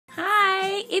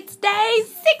it's day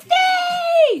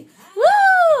 60!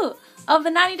 Woo! Of the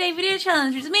 90-day video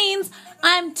challenge, which means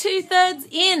I'm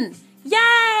 2/3 in.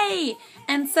 Yay!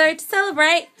 And so to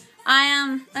celebrate,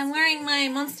 I'm wearing my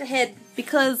monster head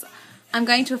because I'm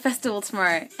going to a festival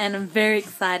tomorrow and I'm very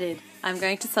excited. I'm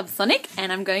going to Subsonic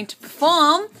and I'm going to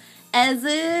perform as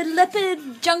a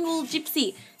leopard jungle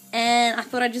gypsy. And I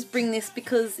thought I'd just bring this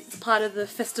because it's part of the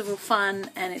festival fun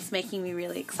and it's making me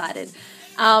really excited.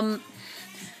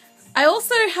 I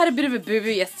also had a bit of a boo-boo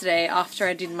yesterday after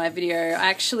I did my video. I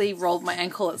actually rolled my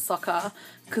ankle at soccer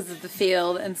because of the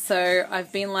field, and so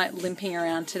I've been like limping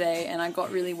around today and I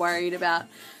got really worried about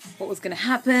what was going to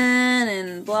happen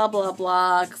and blah blah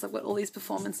blah because I've got all these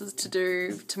performances to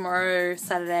do tomorrow,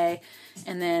 Saturday,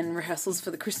 and then rehearsals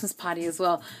for the Christmas party as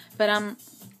well. But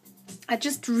I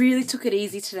just really took it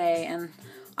easy today, and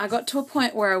I got to a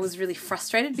point where I was really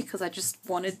frustrated because I just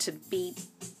wanted to be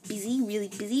busy, really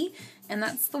busy, and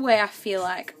that's the way I feel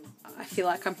like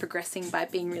I'm progressing, by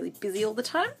being really busy all the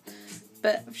time.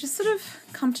 But I've just sort of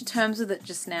come to terms with it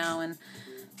just now and,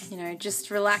 you know, just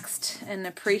relaxed and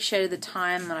appreciated the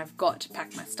time that I've got to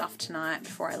pack my stuff tonight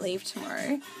before I leave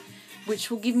tomorrow, which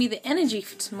will give me the energy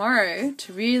for tomorrow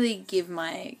to really give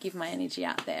my energy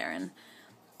out there. And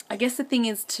I guess the thing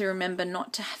is to remember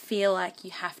not to feel like you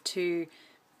have to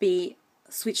be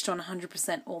switched on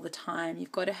 100% all the time.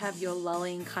 You've got to have your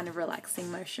lulling, kind of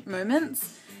relaxing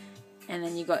moments, and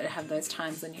then you've got to have those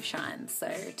times when you shine.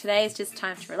 So today is just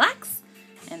time to relax,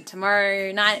 and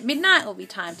tomorrow night at midnight will be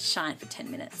time to shine for 10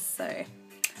 minutes. So,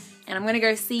 and I'm going to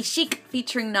go see Chic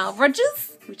featuring Nile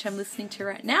Rodgers, which I'm listening to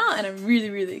right now, and I'm really,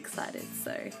 really excited.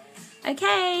 So,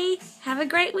 okay, have a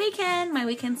great weekend. My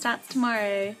weekend starts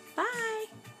tomorrow. Bye.